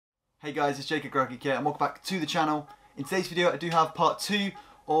Hey guys, it's Geek here and welcome back to the channel. In today's video I do have part 2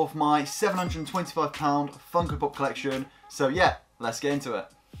 of my £725 Funko Pop collection. So yeah, let's get into it.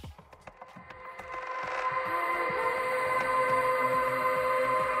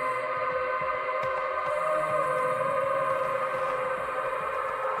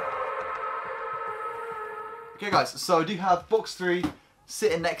 Okay guys, so I do have box 3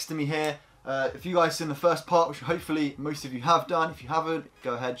 sitting next to me here. If you guys seen the first part, which hopefully most of you have done, if you haven't,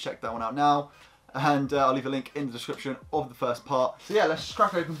 go ahead, check that one out now. And I'll leave a link in the description of the first part. So yeah, let's just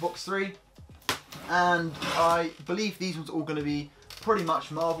crack open box 3. And I believe these ones are all going to be pretty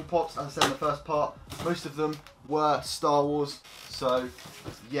much Marvel Pops. As I said in the first part, most of them were Star Wars. So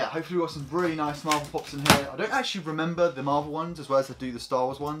yeah, hopefully we've got some really nice Marvel Pops in here. I don't actually remember the Marvel ones as well as I do the Star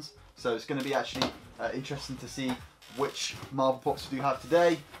Wars ones. So it's going to be actually interesting to see which Marvel Pops we do have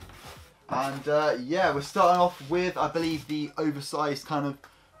today. And yeah, we're starting off with, I believe, the oversized kind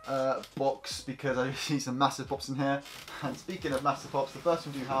of box, because I see some massive pops in here. And speaking of massive pops, the first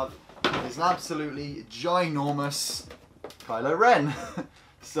one we do have is an absolutely ginormous Kylo Ren.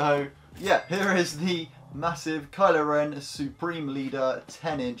 So yeah, here is the massive Kylo Ren Supreme Leader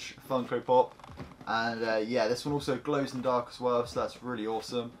 10-inch Funko Pop. And yeah, this one also glows in the dark as well, so that's really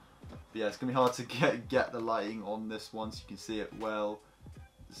awesome. But yeah, it's going to be hard to get the lighting on this one so you can see it well.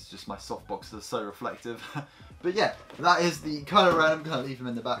 It's just my softbox that's so reflective. But yeah, that is the Kylo Ren. I'm going to leave him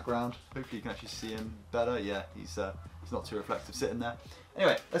in the background. Hopefully you can actually see him better. Yeah, he's not too reflective sitting there.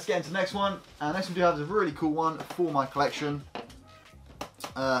 Anyway, let's get into the next one. And next one we do have is a really cool one for my collection.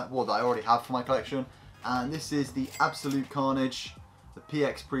 Well, that I already have for my collection. And this is the Absolute Carnage, the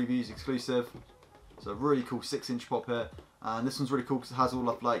PX Previews exclusive. So a really cool 6-inch pop here. And this one's really cool because it has all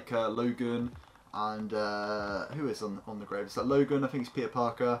of like Logan and who is on the grave? It's like Logan, I think it's Peter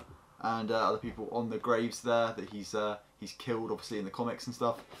Parker, and other people on the graves there that he's killed, obviously, in the comics and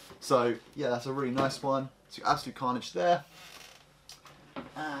stuff. So yeah, that's a really nice one. So Absolute Carnage there.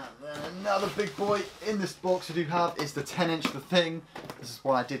 And then another big boy in this box we do have is the 10-inch The Thing. This is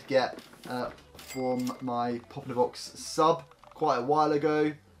one I did get from my Popcultcha Box sub quite a while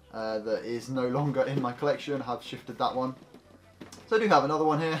ago. That is no longer in my collection. I have shifted that one. So I do have another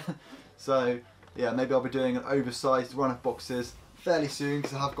one here. So yeah, maybe I'll be doing an oversized run of boxes fairly soon,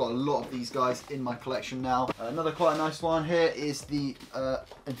 because I have got a lot of these guys in my collection now. Another quite a nice one here is the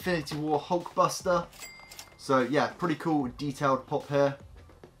Infinity War Hulkbuster. So yeah, pretty cool detailed pop here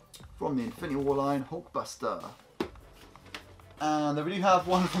from the Infinity War line, Hulkbuster. And then we do have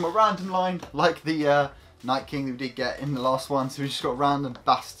one from a random line, like the Night King that we did get in the last one. So we just got random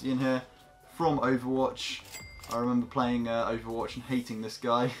Bastion here from Overwatch. I remember playing Overwatch and hating this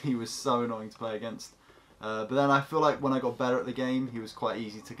guy. He was so annoying to play against. But then I feel like when I got better at the game, he was quite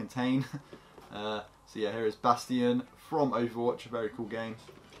easy to contain. So yeah, here is Bastion from Overwatch, a very cool game.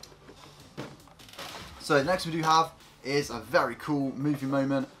 So the next we do have is a very cool movie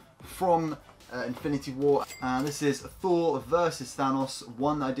moment from Infinity War. And this is Thor versus Thanos,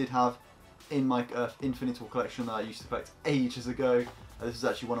 one that I did have in my Infinity War collection that I used to collect ages ago. This is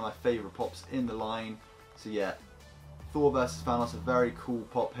actually one of my favourite pops in the line. So yeah, Thor versus Thanos, a very cool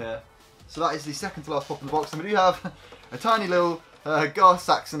pop here. So that is the second to last pop in the box. And we do have a tiny little Garth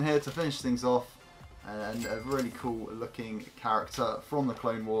Saxon here to finish things off. And a really cool looking character from the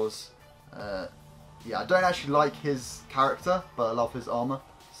Clone Wars. Yeah, I don't actually like his character, but I love his armour.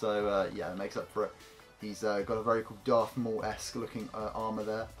 So yeah, it makes up for it. He's got a very cool Darth Maul-esque looking armour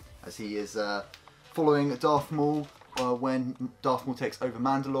there, as he is following Darth Maul when Darth Maul takes over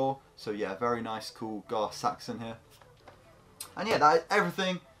Mandalore. So yeah, very nice, cool Garth Saxon here. And yeah, that is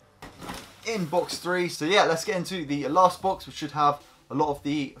everything in box 3. So yeah, let's get into the last box, which should have a lot of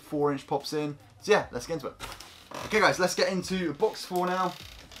the 4-inch pops in. So yeah, let's get into it. Okay guys, let's get into box 4 now.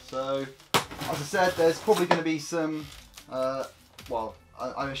 So, as I said, there's probably going to be some, well,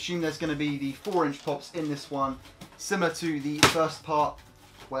 I assume there's going to be the 4-inch pops in this one, similar to the first part,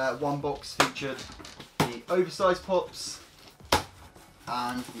 where one box featured the oversized pops,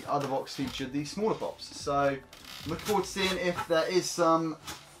 and the other box featured the smaller pops. So I'm looking forward to seeing if there is some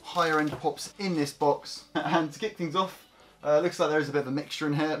higher end pops in this box. And to kick things off, looks like there is a bit of a mixture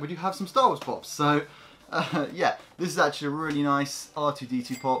in here. We do have some Star Wars pops. So yeah, this is actually a really nice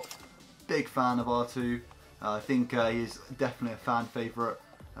R2-D2 pop. Big fan of R2. I think he's definitely a fan favourite.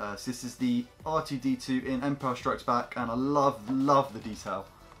 So this is the R2-D2 in Empire Strikes Back, and I love the detail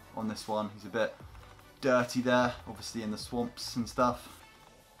on this one. He's a bit dirty there, obviously in the swamps and stuff,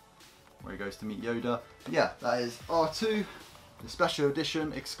 where he goes to meet Yoda. But yeah, that is R2, the special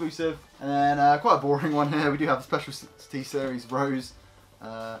edition exclusive. And then quite a boring one here. We do have the Specialty Series Rose.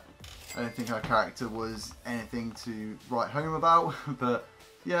 I don't think her character was anything to write home about, but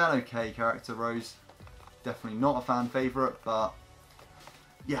Yeah, an okay character, Rose. Definitely not a fan favourite, but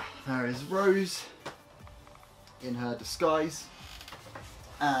yeah, there is Rose in her disguise.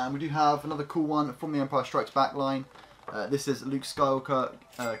 And we do have another cool one from the Empire Strikes Back line. This is Luke Skywalker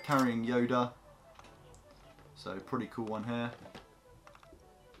carrying Yoda. So pretty cool one here.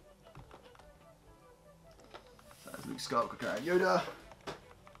 So there's Luke Skywalker carrying Yoda.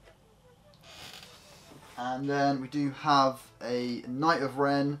 And then we do have a Knight of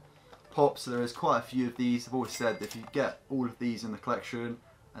Ren pop. So there is quite a few of these. I've always said that if you get all of these in the collection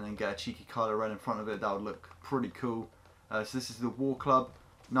and then get a cheeky Kylo Ren in front of it, that would look pretty cool. So this is the War Club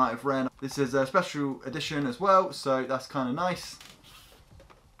Knight of Ren. This is a special edition as well, so that's kind of nice.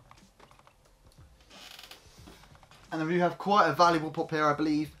 And then we do have quite a valuable pop here, I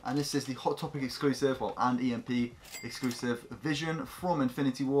believe, and this is the Hot Topic exclusive, well, and EMP exclusive Vision from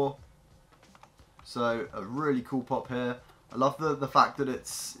Infinity War. So a really cool pop here. I love the fact that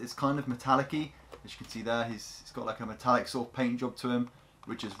it's kind of metallic-y. As you can see there, he's got like a metallic sort of paint job to him,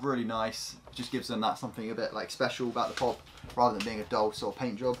 which is really nice. It just gives them that something a bit like special about the pop, rather than being a dull sort of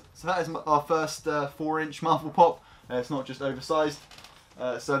paint job. So that is our first 4-inch Marvel pop. It's not just oversized.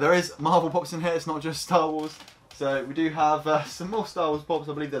 So there is Marvel pops in here, it's not just Star Wars. So we do have some more Star Wars pops.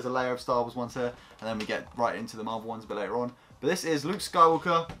 I believe there's a layer of Star Wars ones here, and then we get right into the Marvel ones a bit later on. But this is Luke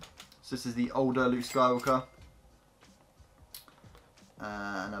Skywalker. So this is the older Luke Skywalker.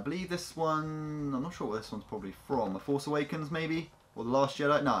 And I believe this one, I'm not sure what this one's probably from. The Force Awakens maybe? Or The Last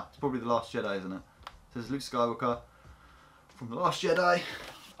Jedi? No, it's probably The Last Jedi, isn't it? So this is Luke Skywalker from The Last Jedi.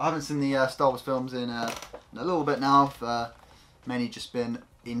 I haven't seen the Star Wars films in a little bit now. I've mainly just been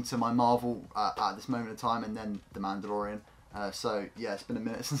into my Marvel at this moment in time, and then The Mandalorian. So yeah, it's been a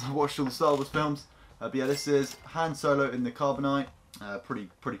minute since I watched all the Star Wars films. But yeah, this is Han Solo in the Carbonite.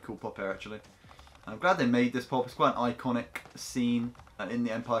 Pretty cool pop here actually. I'm glad they made this pop. It's quite an iconic scene in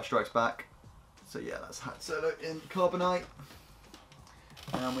The Empire Strikes Back. So yeah, that's Han Solo in Carbonite.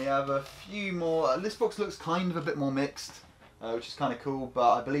 And we have a few more. This box looks kind of a bit more mixed, which is kind of cool,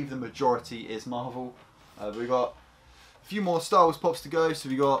 but I believe the majority is Marvel. We've got a few more Star Wars pops to go. So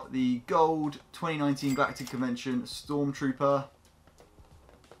we got the Gold 2019 Galactic Convention Stormtrooper,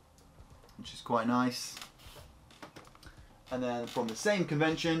 which is quite nice. And then from the same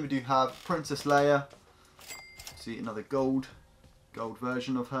convention, we do have Princess Leia. See another gold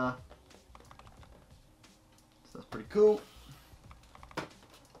version of her. So that's pretty cool.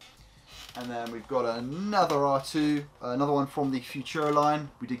 And then we've got another R2, another one from the Futura line.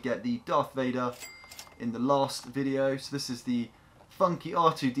 We did get the Darth Vader in the last video. So this is the funky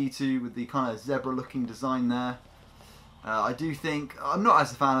R2-D2 with the kind of zebra looking design there. I do think, I'm not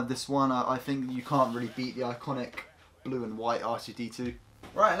as a fan of this one. I think you can't really beat the iconic blue and white R2-D2.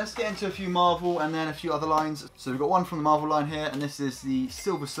 Right, let's get into a few Marvel and then a few other lines. So we've got one from the Marvel line here, and this is the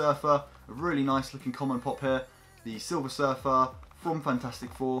Silver Surfer. A really nice looking common pop here. The Silver Surfer from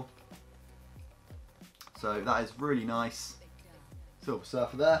Fantastic Four. So that is really nice. Silver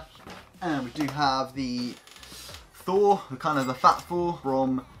Surfer there. And we do have the Thor, the fat Thor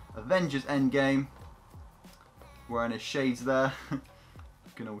from Avengers Endgame. Wearing his shades there.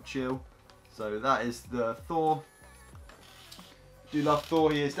 Looking all chill. So that is the Thor. Do love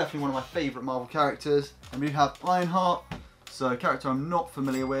Thor. He is definitely one of my favourite Marvel characters. And we have Ironheart. So a character I'm not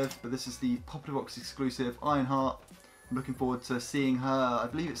familiar with, but this is the Popcultcha Box exclusive Ironheart. I'm looking forward to seeing her. I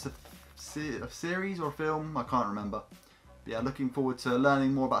believe it's a series or a film, I can't remember. But yeah, looking forward to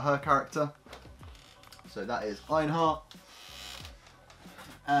learning more about her character. So that is Ironheart.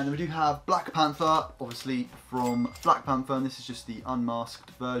 And then we do have Black Panther, obviously from Black Panther, and this is just the unmasked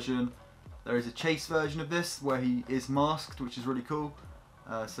version. There is a chase version of this where he is masked, which is really cool.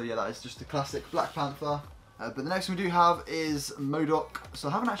 So yeah, that is just a classic Black Panther. But the next one we do have is MODOK. So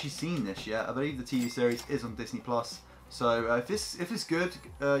I haven't actually seen this yet. I believe the TV series is on Disney+. So if it's good,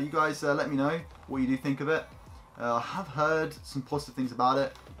 you guys let me know what you do think of it. I have heard some positive things about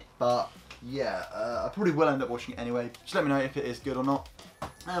it, but yeah, I probably will end up watching it anyway. Just let me know if it is good or not.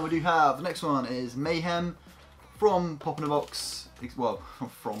 And we do have, the next one is Mayhem from Popcultcha Box. Well,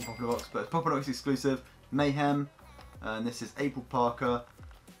 not from Popcultcha Box, but it's Popcultcha Box exclusive Mayhem. And this is April Parker,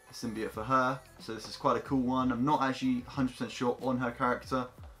 a symbiote for her. So this is quite a cool one. I'm not actually 100% sure on her character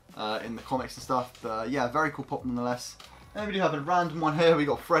in the comics and stuff, but yeah, very cool pop nonetheless. And we do have a random one here. We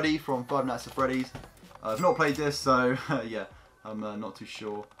got Freddy from Five Nights at Freddy's. I've not played this, so yeah, I'm not too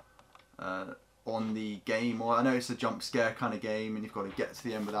sure on the game. Or I know it's a jump scare kind of game, and you've got to get to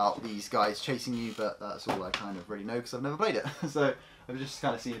the end without these guys chasing you. But that's all I kind of really know because I've never played it. So I've just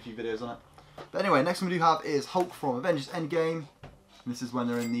kind of seen a few videos on it. But anyway, next one we do have is Hulk from Avengers Endgame. And this is when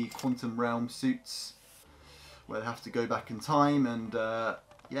they're in the quantum realm suits, where they have to go back in time and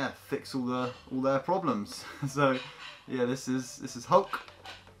yeah, fix all their problems. So yeah, this is Hulk.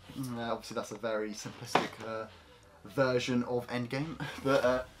 Obviously that's a very simplistic version of Endgame.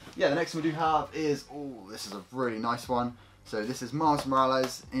 But yeah, the next one we do have is, oh, this is a really nice one. So this is Miles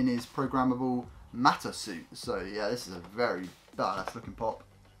Morales in his programmable matter suit. So yeah, this is a very badass looking pop.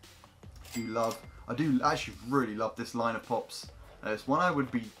 I do actually really love this line of pops. It's one I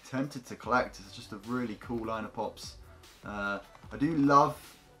would be tempted to collect. It's just a really cool line of pops. I do love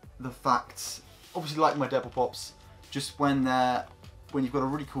the fact, obviously like my Deadpool pops, just when you've got a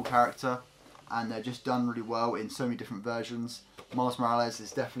really cool character and they're just done really well in so many different versions. Miles Morales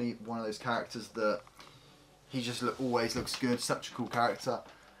is definitely one of those characters that he just always looks good, such a cool character.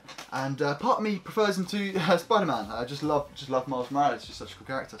 And part of me prefers him to Spider-Man. I just love Miles Morales, just such a cool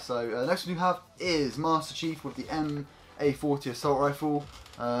character. So next one we have is Master Chief with the MA40 assault rifle.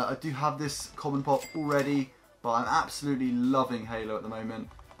 I do have this common pop already, but I'm absolutely loving Halo at the moment.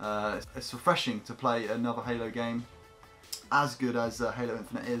 It's refreshing to play another Halo game as good as Halo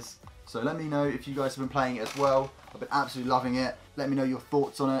Infinite is. So let me know if you guys have been playing it as well. I've been absolutely loving it. Let me know your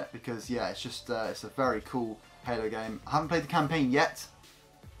thoughts on it, because yeah, it's just it's a very cool Halo game. I haven't played the campaign yet.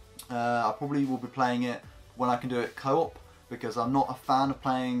 I probably will be playing it when I can do it co-op, because I'm not a fan of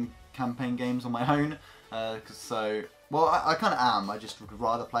playing campaign games on my own. Well, I kind of am. I just would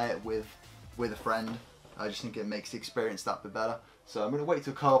rather play it with a friend. I just think it makes the experience that bit better. So I'm going to wait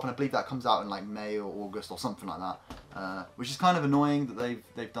till co-op, and I believe that comes out in like May or August or something like that. Which is kind of annoying that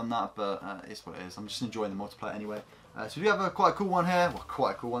they've done that, but it's what it is. I'm just enjoying the multiplayer anyway. So we do have quite a cool one here. Well,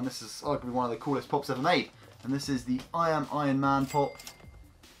 quite a cool one. This is arguably one of the coolest pops ever made. And this is the I Am Iron Man pop.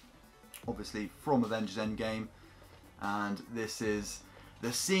 Obviously from Avengers Endgame. And this is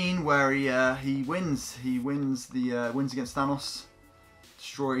the scene where he wins. He wins against Thanos,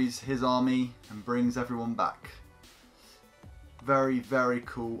 destroys his army, and brings everyone back. Very, very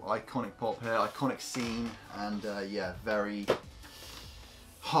cool, iconic pop here, iconic scene, and yeah, very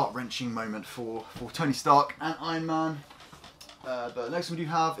heart-wrenching moment for Tony Stark and Iron Man. But the next one we do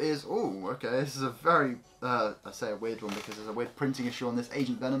have is, oh, okay, this is a very, I say a weird one because there's a weird printing issue on this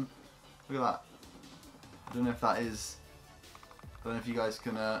Agent Venom. Look at that. I don't know if that is, I don't know if you guys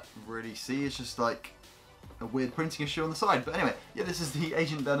can really see, it's just like a weird printing issue on the side. But anyway, yeah, this is the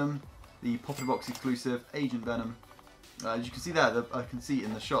Agent Venom, the Popcultcha box exclusive Agent Venom. As you can see there, I can see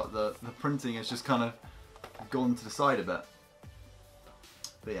in the shot, the printing has just kind of gone to the side a bit.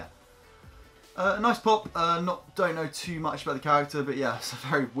 But yeah, a nice pop. Don't know too much about the character, but yeah, it's a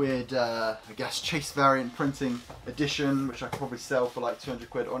very weird, I guess, chase variant printing edition, which I could probably sell for like 200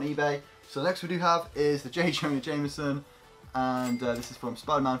 quid on eBay. So the next we do have is the J. Jonah Jameson, and this is from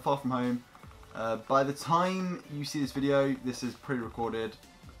Spider-Man Far From Home. By the time you see this video, this is pre-recorded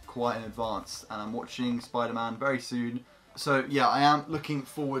quite in advance, and I'm watching Spider-Man very soon. So yeah, I am looking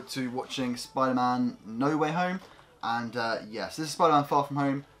forward to watching Spider-Man No Way Home, and yes, this is Spider-Man Far From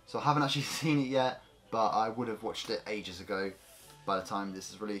Home, so I haven't actually seen it yet, but I would have watched it ages ago by the time this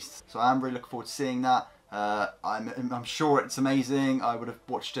is released. So I am really looking forward to seeing that. I'm sure it's amazing. I would have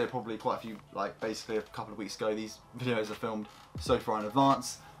watched it probably quite a few, like basically a couple of weeks ago. These videos are filmed so far in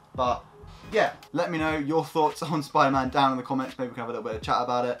advance, but yeah, let me know your thoughts on Spider-Man down in the comments. Maybe we can have a little bit of chat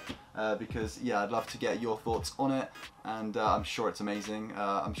about it, because yeah, I'd love to get your thoughts on it, and I'm sure it's amazing.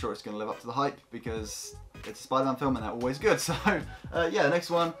 I'm sure it's going to live up to the hype, because it's a Spider-Man film and they're always good. So yeah, the next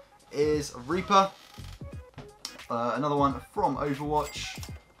one is Reaper, another one from Overwatch.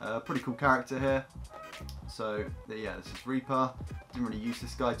 Pretty cool character here. So yeah, this is Reaper. Didn't really use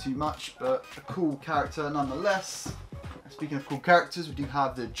this guy too much, but a cool character nonetheless. Speaking of cool characters, we do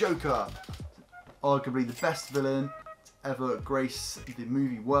have the Joker, arguably the best villain to ever grace the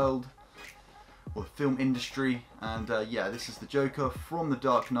movie world or the film industry. And yeah, this is the Joker from the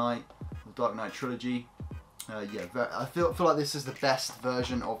Dark Knight trilogy. Yeah, I feel like this is the best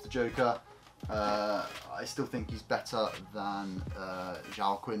version of the Joker. I still think he's better than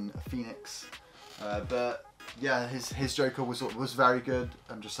Joaquin Phoenix, but yeah, his Joker was very good.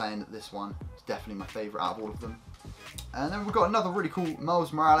 I'm just saying that this one is definitely my favourite out of all of them. And then we've got another really cool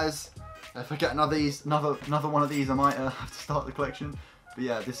Miles Morales. If I get another one of these, I might have to start the collection. But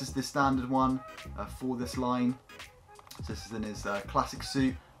yeah, this is the standard one for this line. So this is in his classic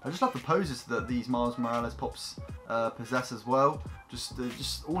suit. I just love the poses that these Miles Morales pops possess as well. Just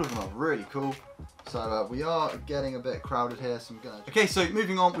all of them are really cool. So we are getting a bit crowded here, so I'm gonna... Okay, so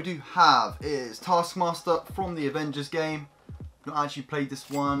moving on, we do have is Taskmaster from the Avengers game. Not actually played this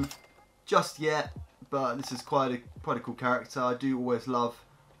one just yet, but this is quite a cool character. I do always love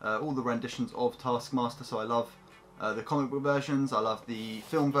all the renditions of Taskmaster, so I love the comic book versions, I love the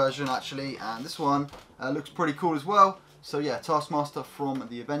film version actually, and this one looks pretty cool as well. So yeah, Taskmaster from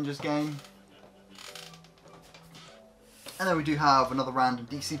the Avengers game. And then we do have another random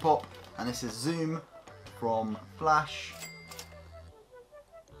DC pop, and this is Zoom from Flash.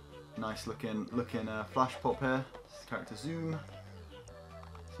 Nice looking Flash pop here. This is the character Zoom.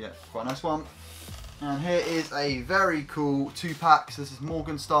 So yeah, quite a nice one. And here is a very cool 2-pack. So this is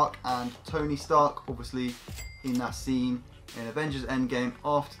Morgan Stark and Tony Stark, obviously in that scene in Avengers Endgame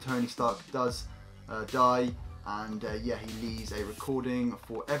after Tony Stark does die, and yeah, he leaves a recording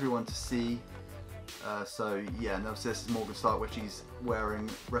for everyone to see. So yeah, and obviously this is Morgan Stark, which he's wearing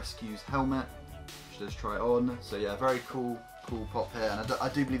Rescue's helmet. Should just try it on. So yeah, very cool pop here, and I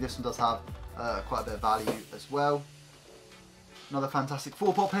do believe this one does have quite a bit of value as well. Another Fantastic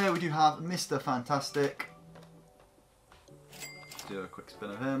Four pop here. We do have Mr. Fantastic. Let's do a quick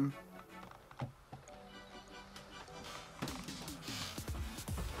spin of him.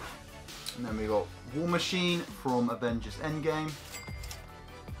 And then we got War Machine from Avengers Endgame.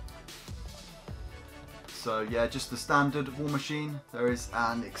 So yeah, just the standard War Machine. There is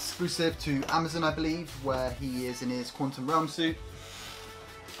an exclusive to Amazon, I believe, where he is in his Quantum Realm suit.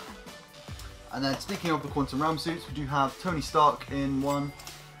 And then speaking of the Quantum Realm suits, we do have Tony Stark in one,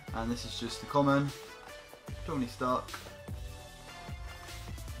 and this is just the common Tony Stark. So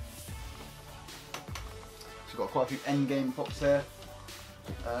we've got quite a few Endgame pops here.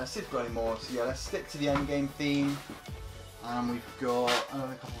 See if we've got any more. So yeah, let's stick to the Endgame theme. And we've got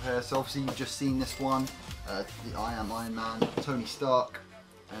another couple here. So obviously you've just seen this one, the I Am Iron Man, Tony Stark.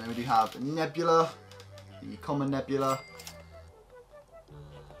 And then we do have Nebula, the common Nebula,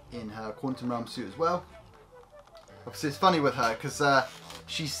 in her Quantum Realm suit as well. Obviously it's funny with her because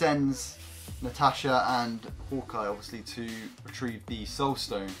she sends Natasha and Hawkeye obviously to retrieve the Soul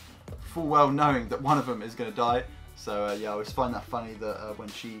Stone, full well knowing that one of them is going to die. So yeah, I always find that funny that when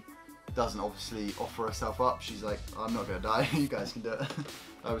she doesn't obviously offer herself up, she's like, I'm not going to die, you guys can do it.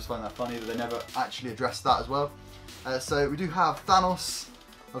 I always find that funny that they never actually address that as well. So we do have Thanos,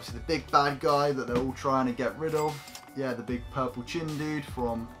 obviously the big bad guy that they're all trying to get rid of. Yeah, the big purple chin dude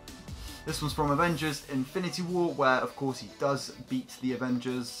from, this one's from Avengers Infinity War, where of course he does beat the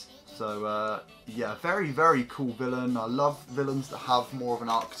Avengers. So yeah, very cool villain. I love villains that have more of an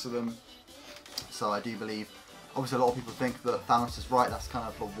arc to them. So I do believe, obviously a lot of people think that Thanos is right. That's kind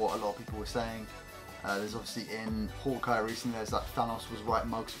of what a lot of people were saying. There's obviously in Hawkeye recently, there's that Thanos was right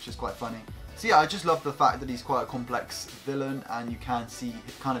mugs, which is quite funny. So yeah, I just love the fact that he's quite a complex villain, and you can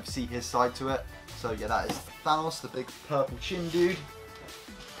kind of see his side to it. So yeah, that is Thanos, the big purple chin dude,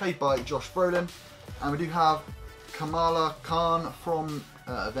 played by Josh Brolin. And we do have Kamala Khan from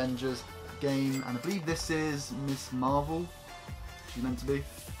Avengers game, and I believe this is Miss Marvel, she's meant to be.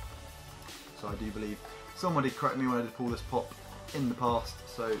 So I do believe, someone did correct me when I did pull this pop in the past,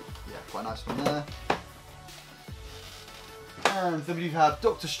 so yeah, quite a nice one there. And then we do have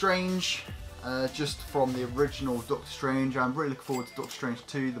Doctor Strange, just from the original Doctor Strange. I'm really looking forward to Doctor Strange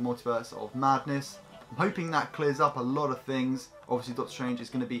 2, the Multiverse of Madness. I'm hoping that clears up a lot of things. Obviously Doctor Strange is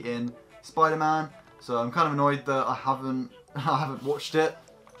going to be in Spider-Man, so I'm kind of annoyed that I haven't watched it,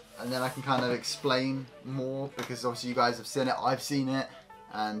 and then I can kind of explain more, because obviously you guys have seen it, I've seen it,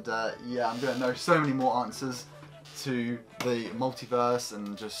 and yeah, I'm going to know so many more answers to the multiverse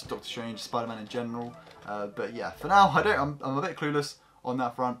and just Doctor Strange, Spider-Man in general. But yeah, for now I'm a bit clueless on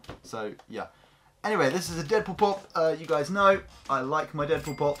that front. So yeah. Anyway, this is a Deadpool pop. You guys know I like my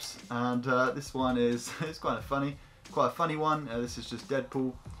Deadpool pops, and this one is it's quite a funny one. This is just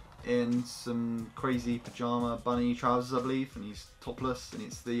Deadpool in some crazy pajama bunny trousers, I believe, and he's topless, and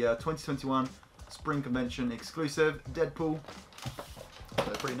it's the 2021 Spring Convention exclusive Deadpool.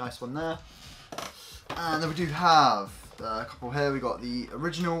 So a pretty nice one there. And then we do have a couple here. We got the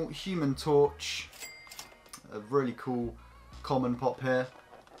original Human Torch, a really cool common pop here.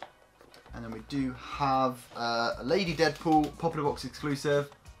 And then we do have a Lady Deadpool Pop in a Box exclusive.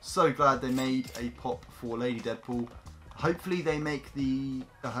 So glad they made a pop for Lady Deadpool. Hopefully they make the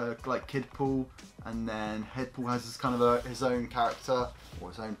like Kidpool, and then Headpool has this kind of his own character or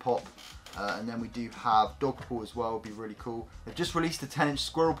his own pop. And then we do have Dogpool as well, would be really cool. They've just released a 10-inch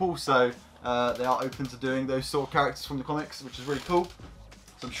Squirrel Pool, so they are open to doing those sort of characters from the comics, which is really cool.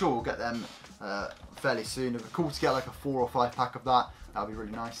 So I'm sure we'll get them fairly soon. It'd be cool to get like a 4 or 5 pack of that. That would be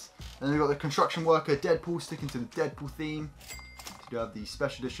really nice. And then we've got the Construction Worker Deadpool, sticking to the Deadpool theme. So you have the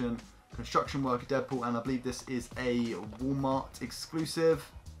Special Edition Construction Worker Deadpool, and I believe this is a Walmart exclusive.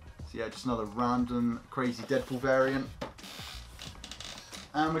 So yeah, just another random crazy Deadpool variant.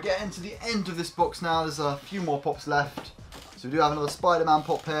 And we're getting to the end of this box now. There's a few more pops left. So we do have another Spider-Man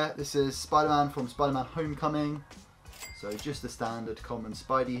pop here. This is Spider-Man from Spider-Man Homecoming. So just the standard common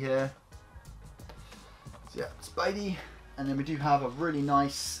Spidey here. So yeah, Spidey. And then we do have a really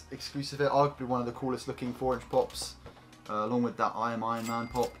nice exclusive here, arguably one of the coolest looking 4-inch pops, along with that Iron Man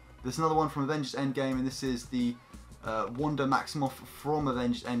pop. There's another one from Avengers Endgame, and this is the Wanda Maximoff from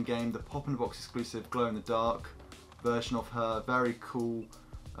Avengers Endgame, the Pop in the Box exclusive glow in the dark version of her. Very cool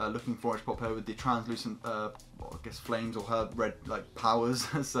looking 4-inch pop here with the translucent, well, I guess flames or her red like powers.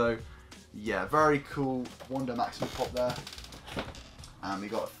 So yeah, very cool Wanda Maximoff pop there. And we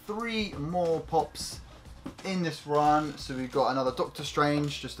got 3 more pops in this run. So we've got another Doctor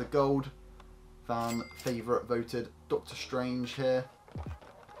Strange, just a gold fan favourite voted Doctor Strange here.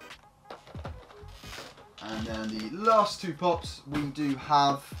 And then the last 2 pops we do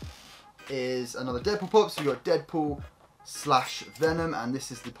have is another Deadpool pop. So we've got Deadpool / Venom, and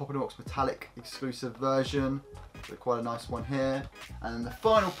this is the Pop in the Box metallic exclusive version. So quite a nice one here. And then the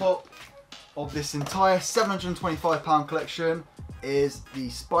final pop of this entire £725 collection is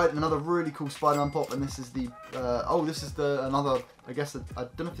the another really cool Spider-Man pop, and this is the another, I guess, I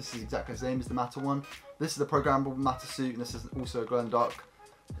don't know if this is exactly the same as the Matter one. This is the programmable Matter suit, and this is also a glow in the dark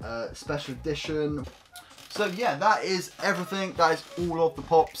special edition. So yeah, that is everything. That is all of the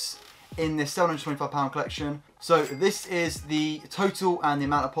pops in this £725 collection. So this is the total and the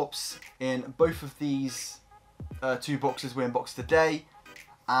amount of pops in both of these 2 boxes we unboxed today.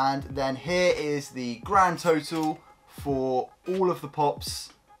 And then here is the grand total for all of the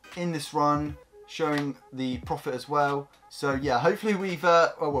pops in this run, showing the profit as well. So yeah, hopefully we've,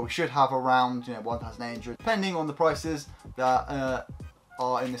 well, we should have around 1,800, depending on the prices that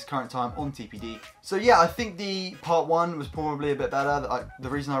are in this current time on TPD. So yeah, I think the part 1 was probably a bit better. The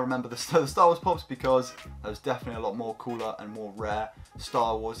reason I remember the Star Wars pops, because there was definitely a lot more cooler and more rare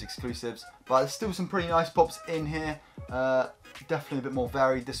Star Wars exclusives, but there's still some pretty nice pops in here. Definitely a bit more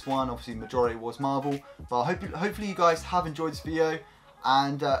varied, this one. Obviously the majority was Marvel, but hopefully you guys have enjoyed this video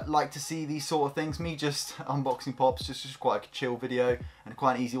and like to see these sort of things, me just unboxing pops, just quite a chill video and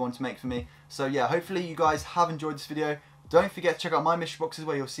quite an easy one to make for me. So yeah, hopefully you guys have enjoyed this video. Don't forget to check out my mystery boxes,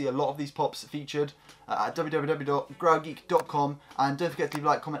 where you'll see a lot of these pops featured at www.grailgeek.com. And don't forget to leave a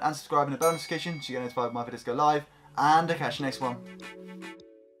like, comment and subscribe, and a bell notification so you get notified when my videos go live. And I'll catch you next one.